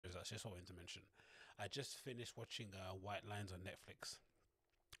first. Just what I wanted to mention. I just finished watching White Lines on Netflix.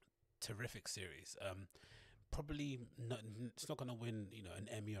 Terrific series. Probably not. It's not gonna win, an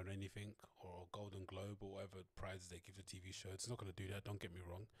Emmy or anything, or a Golden Globe or whatever prizes they give the TV show. It's not gonna do that. Don't get me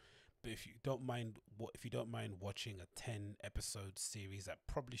wrong. But if you don't mind watching a 10 episode series that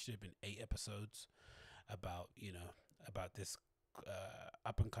probably should have been 8 episodes, about about this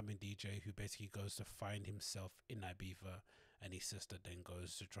up and coming DJ who basically goes to find himself in Ibiza, and his sister then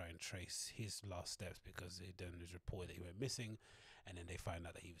goes to try and trace his last steps because it then is reported that he went missing, and then they find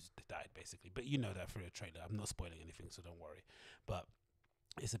out that he was died basically. But you know that through a trailer. I'm not spoiling anything, so don't worry. But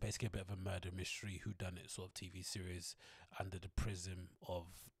it's basically a bit of a murder mystery who done it sort of TV series under the prism of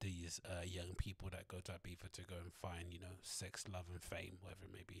these young people that go to Ibiza to go and find sex, love, and fame, whatever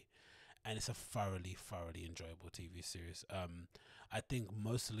it may be. And it's a thoroughly enjoyable TV series. I think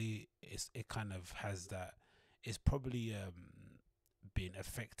mostly it kind of has that. It's probably been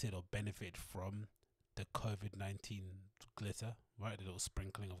affected or benefited from the COVID-19 glitter, right? The little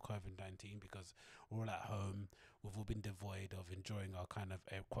sprinkling of COVID-19, because we're all at home. We've all been devoid of enjoying our kind of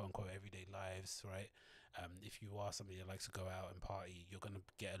quote unquote everyday lives, right? If you are somebody that likes to go out and party, you're going to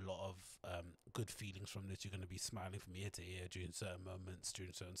get a lot of good feelings from this. You're going to be smiling from ear to ear during certain moments,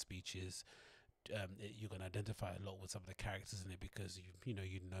 during certain speeches. You're going to identify a lot with some of the characters in it because you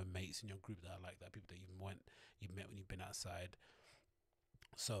know mates in your group that are like that, people that you met when you've been outside.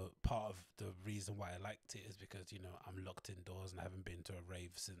 So part of the reason why I liked it is because I'm locked indoors and I haven't been to a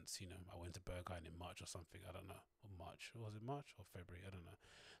rave since I went to Berghain in March or something. I don't know, or March, was it March or February? I don't know.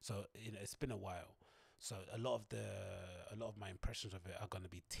 So it's been a while. So a lot of my impressions of it are going to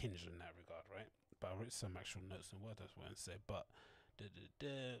be tinged in that regard, right? But I wrote some actual notes and what that's what I say. But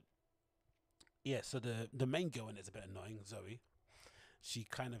the yeah, so the main girl in it's a bit annoying, Zoe. She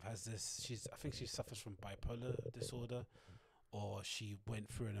kind of has this. I think she suffers from bipolar disorder, or she went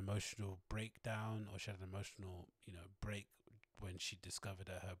through an emotional breakdown, or she had an emotional break when she discovered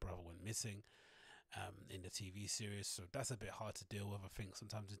that her brother went missing in the TV series. So that's a bit hard to deal with. I think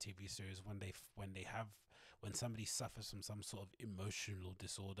sometimes in TV series, when somebody suffers from some sort of emotional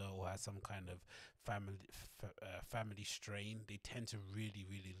disorder or has some kind of family strain, they tend to really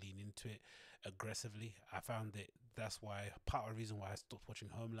lean into it aggressively. I found that that's why part of the reason why I stopped watching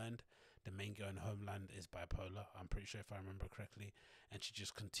Homeland. The main girl in Homeland is bipolar, I'm pretty sure, if I remember correctly, and she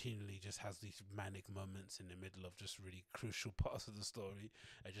just continually just has these manic moments in the middle of just really crucial parts of the story.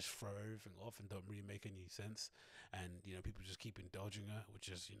 I just throw everything off and don't really make any sense, and people just keep indulging her, which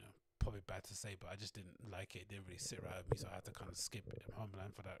is probably bad to say, but I just didn't like it. It didn't really sit right with me, so I had to kind of skip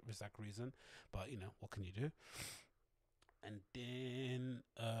Homeland for that exact reason. But what can you do? And then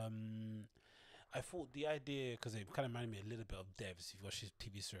I thought the idea, because it kind of reminded me a little bit of Devs. You've watched this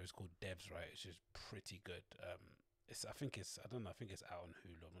TV series called Devs, right? It's just pretty good. I don't know, I think it's out on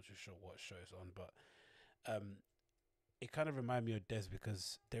Hulu. I'm not too sure what show it's on, but um, it kind of reminded me of Devs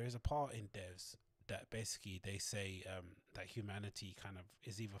because there is a part in Devs that basically they say that humanity kind of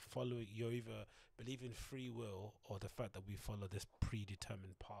is either following, you're either believe in free will or the fact that we follow this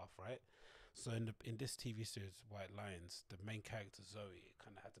predetermined path, right? So in this TV series White Lions, the main character Zoe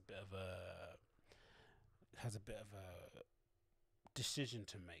kind of has a bit of a decision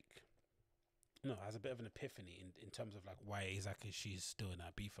to make. No, has a bit of an epiphany in terms of like why exactly she's still in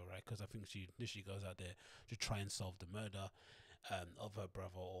that beef, right? Because I think she initially goes out there to try and solve the murder of her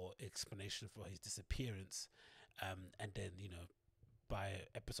brother, or explanation for his disappearance, and then by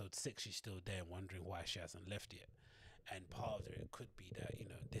episode 6 she's still there wondering why she hasn't left yet. And part of it could be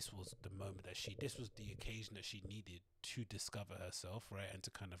that this was the moment that this was the occasion that she needed to discover herself, right, and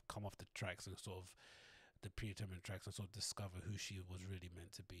to kind of come off the tracks and sort of the predetermined tracks and sort of discover who she was really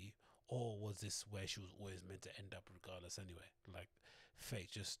meant to be. Or was this where she was always meant to end up regardless anyway? Like fate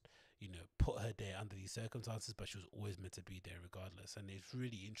just put her there under these circumstances, but she was always meant to be there regardless. And it's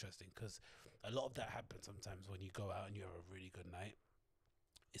really interesting because a lot of that happens sometimes when you go out and you have a really good night,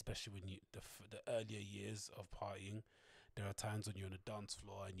 especially when the earlier years of partying. There are times when you're on a dance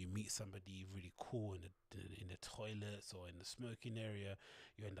floor and you meet somebody really cool in the toilets or in the smoking area.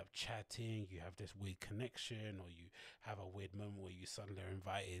 You end up chatting, you have this weird connection, or you have a weird moment where you suddenly are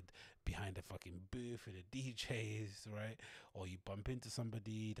invited behind a fucking booth with the DJs, right? Or you bump into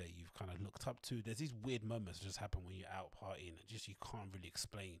somebody that you've kind of looked up to. There's these weird moments that just happen when you're out partying, and just you can't really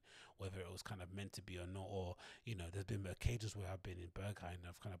explain whether it was kind of meant to be or not. Or there's been occasions where I've been in Berghain and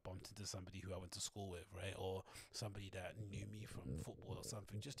I've kind of bumped into somebody who I went to school with, right? Or somebody that knew me from football or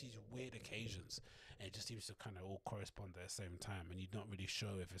something. Just these weird occasions, and it just seems to kind of all correspond at the same time, and you're not really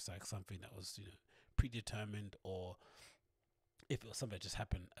sure if it's like something that was predetermined, or if it was something that just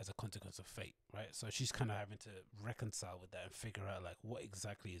happened as a consequence of fate, right? So she's kind of having to reconcile with that and figure out like what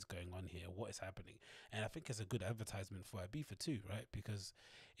exactly is going on here, what is happening. And I think it's a good advertisement for Ibiza too, right? Because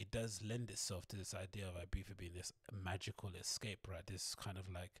it does lend itself to this idea of Ibiza being this magical escape, right? This kind of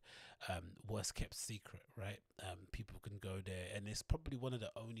like worst kept secret, right? People can go there, and it's probably one of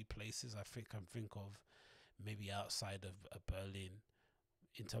the only places I think of, maybe outside of Berlin,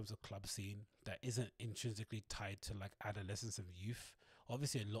 in terms of club scene, that isn't intrinsically tied to like adolescence and youth.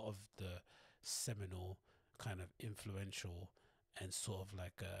 Obviously, a lot of the seminal, kind of influential, and sort of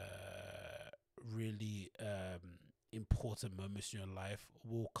like really important moments in your life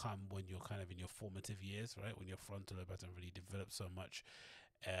will come when you're kind of in your formative years, right? When your frontal lobe hasn't really developed so much.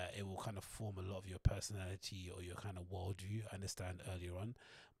 It will kind of form a lot of your personality or your kind of worldview, I understand, earlier on.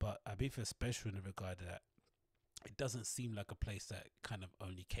 But Ibiza special in the regard that it doesn't seem like a place that kind of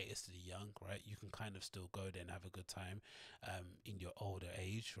only caters to the young, right? You can kind of still go there and have a good time in your older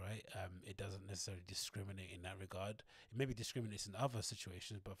age, right? It doesn't necessarily discriminate in that regard. It maybe discriminates in other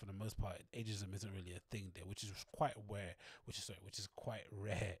situations, but for the most part, ageism isn't really a thing there, which is quite rare. Which is quite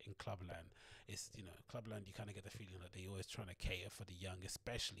rare in Clubland. It's, you know, Clubland, you kind of get the feeling that they're always trying to cater for the young,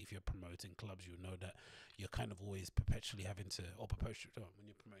 especially if you're promoting clubs. You know that you're kind of always perpetually having to, or perpetually, when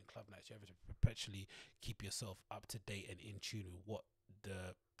you're promoting club nights, you're having to perpetually keep yourself up to date and in tune with what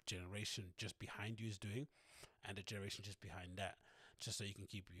the generation just behind you is doing, and the generation just behind that, just so you can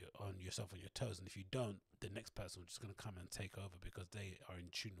keep yourself on your toes. And if you don't, the next person is just going to come and take over because they are in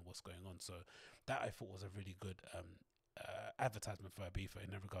tune with what's going on. So that I thought was a really good advertisement for Ibiza,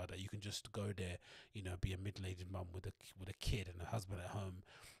 in the regard that you can just go there, you know, be a middle-aged mum with a kid and a husband at home,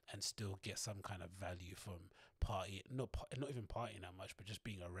 and still get some kind of value from not even partying that much, but just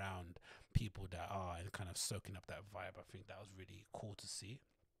being around people that are, and kind of soaking up that vibe. I think that was really cool to see.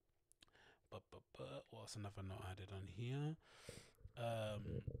 But what's another note I added on here?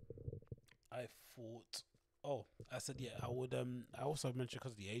 I thought, oh, I said, yeah, I would. I also mentioned,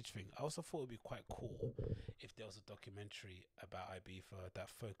 because of the age thing, I also thought it'd be quite cool if there was a documentary about Ibiza that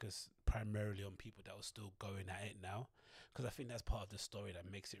focused primarily on people that were still going at it now, because I think that's part of the story that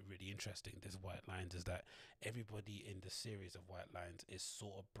makes it really interesting. This White Lines is that everybody in the series of White Lines is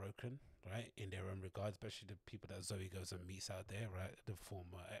sort of broken, right, in their own regard, especially the people that Zoe goes and meets out there, right? The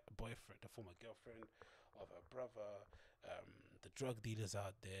former boyfriend, the former girlfriend of her brother, the drug dealers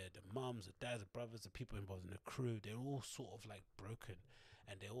out there, the mums, the dads, the brothers, the people involved in the crew, they're all sort of like broken,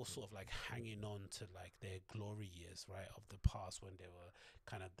 and they're all sort of like hanging on to like their glory years, right, of the past, when they were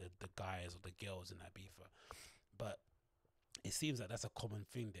kind of the guys or the girls in Ibiza. But it seems like that's a common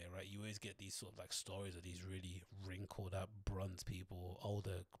thing there, right? You always get these sort of like stories of these really wrinkled up bronze people,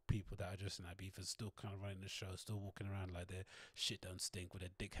 older people that are just in Ibiza, still kind of running the show, still walking around like their shit don't stink, with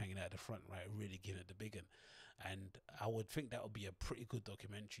their dick hanging out the front, right? Really giving it the big one. And I would think that would be a pretty good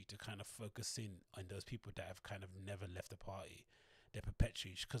documentary to kind of focus in on those people that have kind of never left the party. They're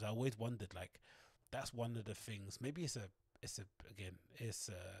perpetually, because I always wondered, like, that's one of the things. Maybe it's a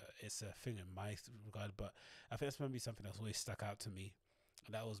thing in my regard, but I think that's maybe something that's always stuck out to me.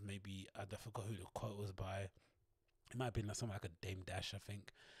 And that was maybe, I forgot who the quote was by. It might have been like something like a Dame Dash, I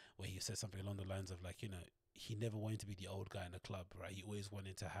think, where he said something along the lines of like, you know, he never wanted to be the old guy in the club, right? He always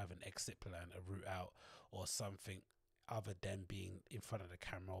wanted to have an exit plan, a route out, or something other than being in front of the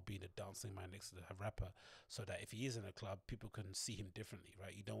camera or being a dancing man next to the rapper, so that if he is in a club, people can see him differently,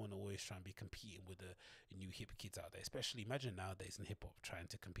 right? You don't want to always try and be competing with the new hip kids out there, especially imagine nowadays in hip hop, trying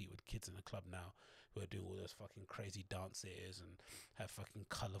to compete with kids in the club now who are doing all those fucking crazy dances and have fucking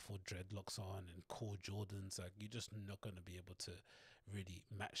colorful dreadlocks on and cool Jordans. Like, you're just not going to be able to really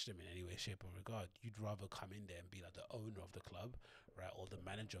match them in any way, shape, or regard. You'd rather come in there and be like the owner of the club, right, or the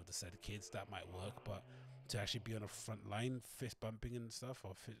manager of the said kids. That might work, but to actually be on the front line, fist bumping and stuff,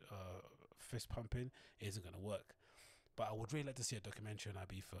 or fist pumping, isn't going to work. But I would really like to see a documentary on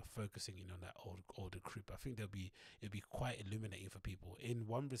Ibiza focusing in on that older group. I think it'll be quite illuminating for people. In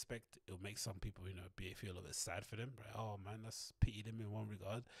one respect, it'll make some people, you know, feel a little bit sad for them, right? Oh man, let's pity them in one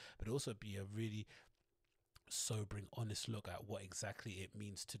regard. But also be a really sobering, honest look at what exactly it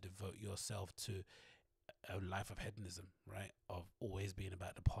means to devote yourself to a life of hedonism, right? Of always being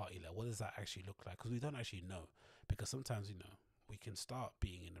about the party. Like, what does that actually look like? Because we don't actually know. Because sometimes, you know, we can start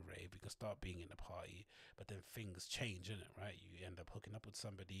being in the rave, we can start being in the party, but then things change, innit, right? You end up hooking up with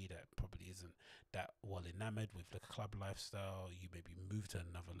somebody that probably isn't that well enamored with the club lifestyle. You maybe move to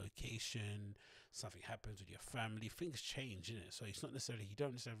another location, something happens with your family, things change, innit? So it's not necessarily, not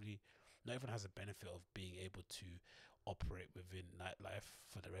everyone has the benefit of being able to operate within nightlife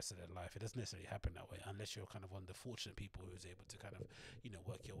for the rest of their life. It doesn't necessarily happen that way unless you're kind of one of the fortunate people who's able to kind of,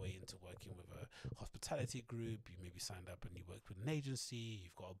 work your way into working with a hospitality group. You maybe signed up and you worked with an agency.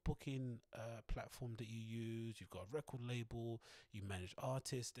 You've got a booking platform that you use. You've got a record label. You manage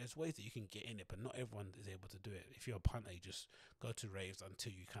artists. There's ways that you can get in it, but not everyone is able to do it. If you're a punter, you just go to raves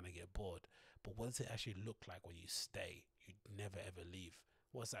until you kind of get bored. But what does it actually look like when you stay? You never ever leave.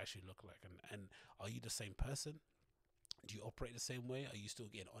 What does it actually look like? And are you the same person? Do you operate the same way? Are you still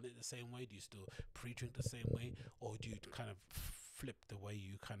getting on it the same way? Do you still pre-drink the same way? Or do you kind of flip the way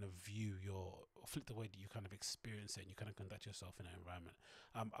you kind of flip the way that you kind of experience it and you kind of conduct yourself in that environment?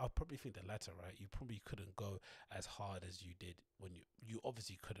 I'll probably think the latter, right? You probably couldn't go as hard as you did when you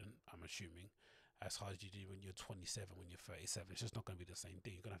obviously couldn't, I'm assuming, as hard as you did when you're 27, when you're 37. It's just not going to be the same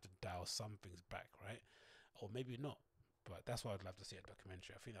thing. You're going to have to dial some things back, right? Or maybe not. But that's why I'd love to see a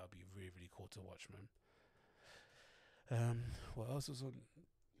documentary. I think that would be really, really cool to watch, man. What else was on?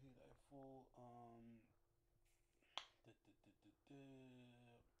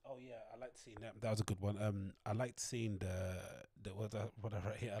 Oh yeah, I liked seeing that. That was a good one. I liked seeing what I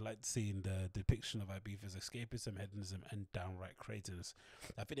write here. I liked seeing the depiction of Ibiza's escapism, hedonism, and downright craziness.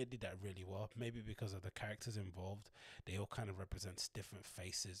 I think they did that really well. Maybe because of the characters involved, they all kind of represents different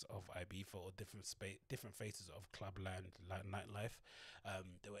faces of Ibiza or different faces of clubland, like nightlife.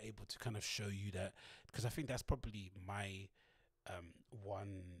 They were able to kind of show you that, because I think that's probably my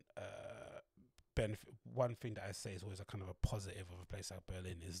one benefit. One thing that I say is always a kind of a positive of a place like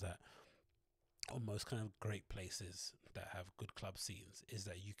Berlin is that on most kind of great places that have good club scenes is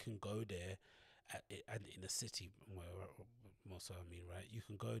that you can go there and in a city where most of I mean, right, you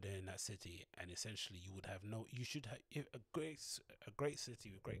can go there in that city and essentially you would have no, you should have a great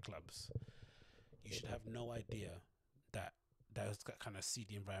city with great clubs. You should have no idea that that kind of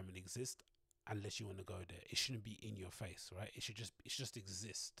seedy environment exists unless you want to go there. It shouldn't be in your face, right? It just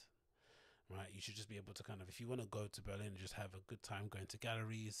exist, right? You should just be able to kind of, if you want to go to Berlin and just have a good time going to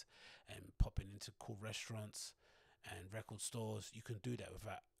galleries and popping into cool restaurants and record stores, you can do that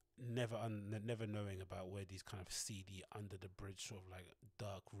without never knowing about where these kind of seedy, under the bridge sort of like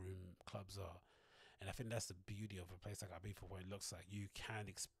dark room clubs are. And I think that's the beauty of a place like Ibiza, what it looks like. You can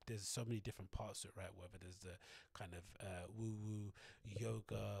there's so many different parts to it, right? Whether there's the kind of woo-woo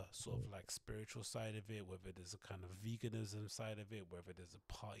yoga sort of like spiritual side of it, whether there's a kind of veganism side of it, whether there's a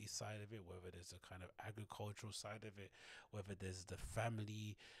party side of it, whether there's a kind of agricultural side of it, whether there's the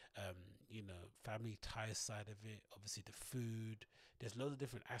family, family ties side of it, obviously the food. There's loads of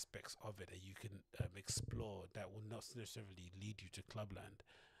different aspects of it that you can explore that will not necessarily lead you to Clubland,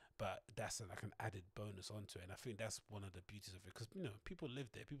 but that's like an added bonus onto it. And I think that's one of the beauties of it, because people live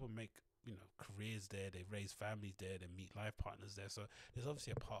there, people make careers there, they raise families there, they meet life partners there, so there's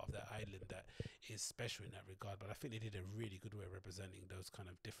obviously a part of that island that is special in that regard. But I think they did a really good way of representing those kind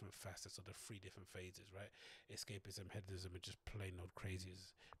of different facets of the three different phases, right? Escapism, hedonism, and just plain old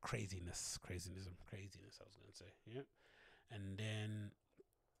craziness I was going to say. Yeah. And then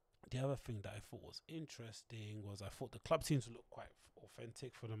the other thing that I thought was interesting was I thought the club scenes look quite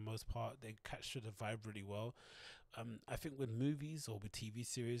authentic for the most part. They captured the vibe really well. I think with movies or with TV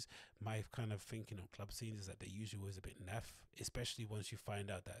series, my kind of thinking of club scenes is that they usually was a bit naff, especially once you find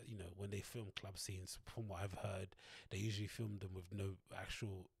out that when they film club scenes, from what I've heard, they usually film them with no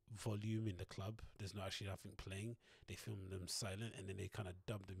actual volume in the club. There's no actually nothing playing. They film them silent and then they kind of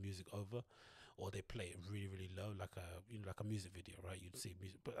dub the music over, or they play it really really low, like a music video, right? You'd see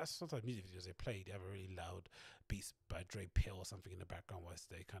music, but that's sometimes music videos they have a really loud beats by Dre Pill or something in the background, whilst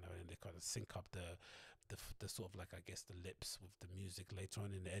they kind of sync up the sort of like, I guess, the lips with the music later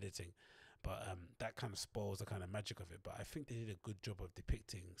on in the editing. But that kind of spoils the kind of magic of it. But I think they did a good job of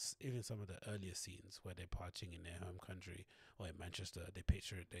depicting even some of the earlier scenes where they're partying in their home country or in Manchester. They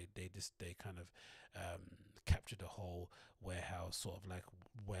picture it. They kind of captured the whole warehouse, sort of like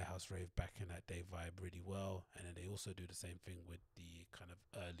warehouse rave back in that day vibe really well. And then they also do the same thing with the kind of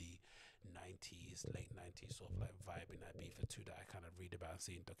early 90s, late 90s sort of like vibe in Ibiza too, that I kind of read about and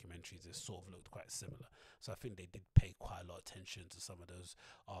see in documentaries. It sort of looked quite similar. So I think they did pay quite a lot of attention to some of those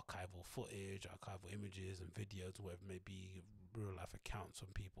archival footage, archival images and videos, where maybe real life accounts from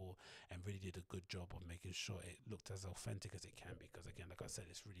people, and really did a good job of making sure it looked as authentic as it can be. Because again, like I said,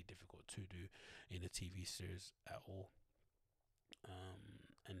 it's really difficult to do in a TV series at all.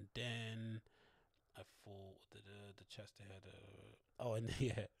 And then I thought the chats they had. And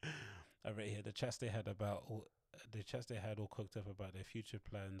yeah, I read here the chats they had all cooked up about their future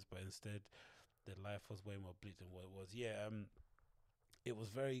plans, but instead their life was way more bleak than what it was. Yeah, it was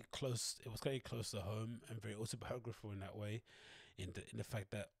very close. It was very close to home and very autobiographical in that way, in the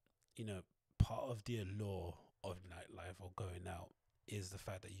fact that part of the allure of nightlife or going out is the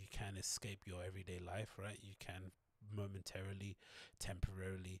fact that you can escape your everyday life, right? You can momentarily,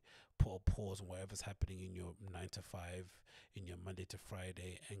 temporarily put a pause on whatever's happening in your 9 to 5, in your Monday to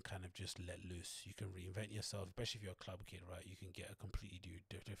Friday, and kind of just let loose. You can reinvent yourself, especially if you're a club kid, right? You can get a completely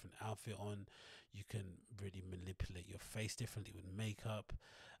different outfit on. You can really manipulate your face differently with makeup.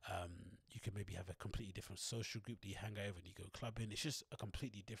 You can maybe have a completely different social group that you hang out with when you go clubbing. It's just a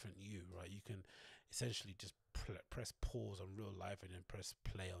completely different you, right? You can essentially just press pause on real life and then press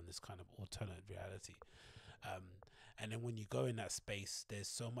play on this kind of alternate reality. um, and then when you go in that space, there's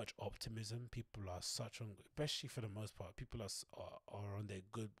so much optimism. People are such on, especially for the most part, people are on their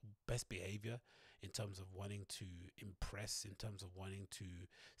good best behavior in terms of wanting to impress, in terms of wanting to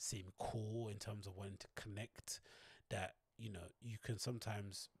seem cool, in terms of wanting to connect. That, you know, you can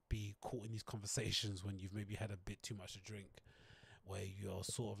sometimes be caught in these conversations when you've maybe had a bit too much to drink, where you're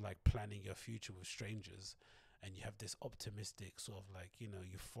sort of like planning your future with strangers, and you have this optimistic sort of like, you know,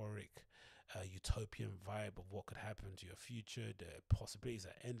 euphoric, utopian vibe of what could happen to your future. The possibilities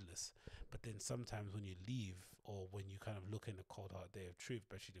are endless. But then sometimes when you leave, or when you kind of look in the cold hard day of truth,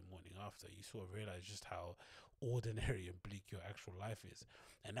 especially the morning after, you sort of realize just how ordinary and bleak your actual life is.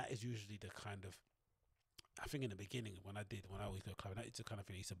 And that is usually the kind of, I think in the beginning when I always go clubbing, that used to kind of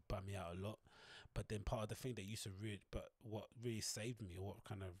thing that used to bum me out a lot. But then part of the thing that used to really, but what really saved me, or what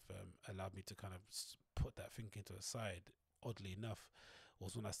kind of allowed me to kind of put that thinking to the side, oddly enough,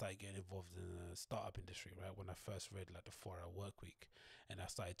 was when I started getting involved in the startup industry, right? When I first read like the 4 Hour Work Week, and I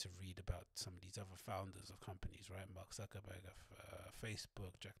started to read about some of these other founders of companies, right? Mark Zuckerberg of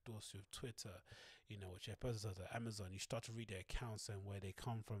Facebook, Jack Dorsey of Twitter, you know, Jeff Bezos of Amazon. You start to read their accounts and where they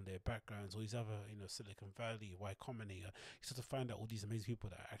come from, their backgrounds, all these other, you know, Silicon Valley, Y Combinator. You start to find out all these amazing people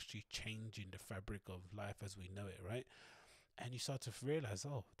that are actually changing the fabric of life as we know it, right? And you start to realize,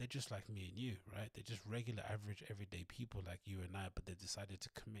 oh, they're just like me and you, right? They're just regular, average, everyday people like you and I, but they decided to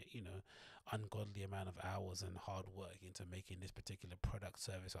commit, you know, ungodly amount of hours and hard work into making this particular product,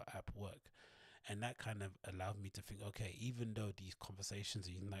 service, or app work. And that kind of allowed me to think, okay, even though these conversations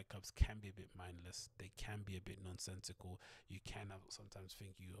in nightclubs can be a bit mindless, they can be a bit nonsensical, you can sometimes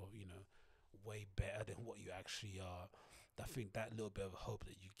think you are, you know, way better than what you actually are. I think that little bit of hope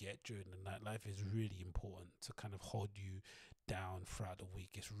that you get during the nightlife is really important to kind of hold you down throughout the week.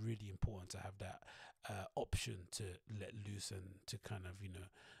 It's really important to have that option to let loose and to kind of, you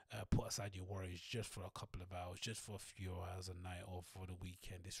know, put aside your worries just for a couple of hours, just for a few hours a night or for the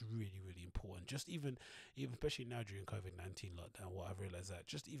weekend. It's really, really important. Just even especially now during COVID-19 lockdown, what I've realized that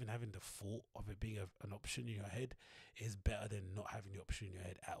just even having the thought of it being an option in your head is better than not having the option in your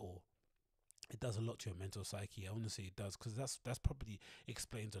head at all. It does a lot to your mental psyche. I want to say it does, because that's probably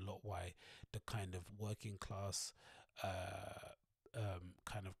explains a lot why the kind of working class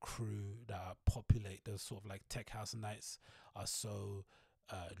kind of crew that populate those sort of like tech house nights are so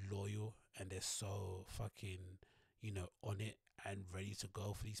loyal, and they're so fucking, you know, on it and ready to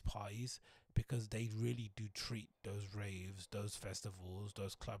go for these parties, because they really do treat those raves, those festivals,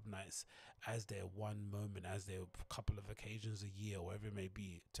 those club nights as their one moment, as their couple of occasions a year, or whatever it may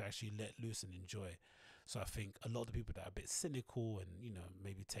be, to actually let loose and enjoy. So I think a lot of the people that are a bit cynical and, you know,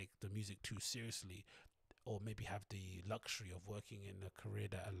 maybe take the music too seriously, or maybe have the luxury of working in a career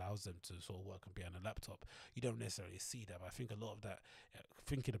that allows them to sort of work and be on a laptop, you don't necessarily see that. But I think a lot of that,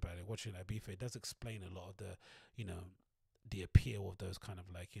 thinking about it, watching Ibiza, it does explain a lot of the, you know, the appeal of those kind of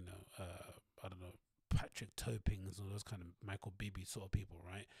like, you know, I don't know, Patrick Topings or those kind of Michael Bibi sort of people,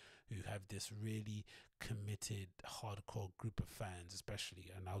 right? Who have this really committed, hardcore group of fans,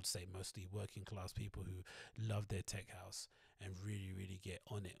 especially, and I would say mostly working class people who love their tech house and really, really get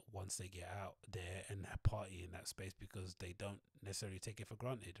on it once they get out there and party in that space, because they don't necessarily take it for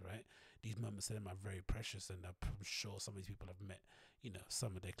granted, right? These moments to them are very precious, and I'm sure some of these people have met, you know,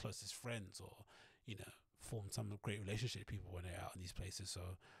 some of their closest friends, or, you know, formed some great relationship with people when they're out in these places. So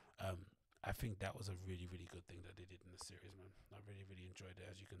I think that was a really, really good thing that they did in the series, man. I really, really enjoyed it,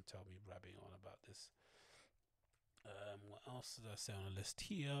 as you can tell me blabbing on about this. What else did I say on the list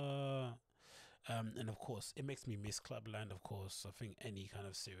here? And of course, it makes me miss Clubland. Of course, I think any kind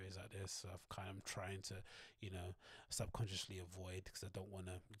of series like this, I've kind of trying to, you know, subconsciously avoid, because I don't want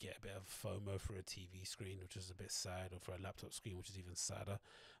to get a bit of FOMO for a TV screen, which is a bit sad, or for a laptop screen, which is even sadder.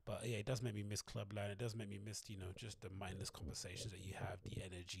 But yeah, it does make me miss Clubland. It does make me miss, you know, just the mindless conversations that you have, the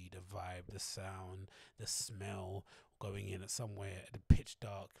energy, the vibe, the sound, the smell. Going in at somewhere at the pitch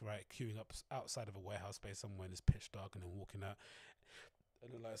dark, right? Queuing up outside of a warehouse space somewhere and it's pitch dark, and then walking out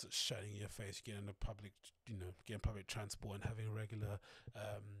and the lights are shining in your face, getting the public, you know, getting public transport, and having regular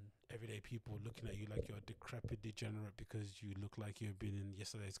everyday people looking at you like you're a decrepit degenerate because you look like you've been in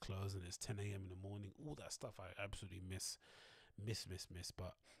yesterday's clothes and it's 10 a.m. in the morning. All that stuff I absolutely miss, miss.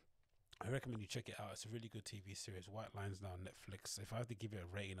 But I recommend you check it out. It's a really good TV series. White Lines now on Netflix. If I had to give it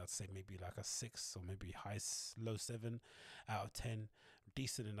a rating, I'd say maybe like a 6 or maybe low 7 out of 10.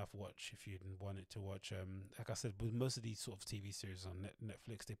 Decent enough watch if you wanted to watch. Like I said, with most of these sort of TV series on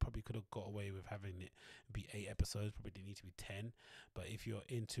Netflix, they probably could have got away with having it be 8 episodes. Probably didn't need to be 10. But if you're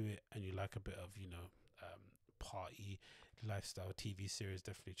into it and you like a bit of, party lifestyle TV series,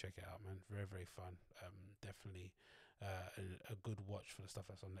 definitely check it out, man. Very fun. Definitely a good watch for the stuff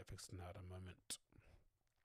that's on Netflix now at the moment.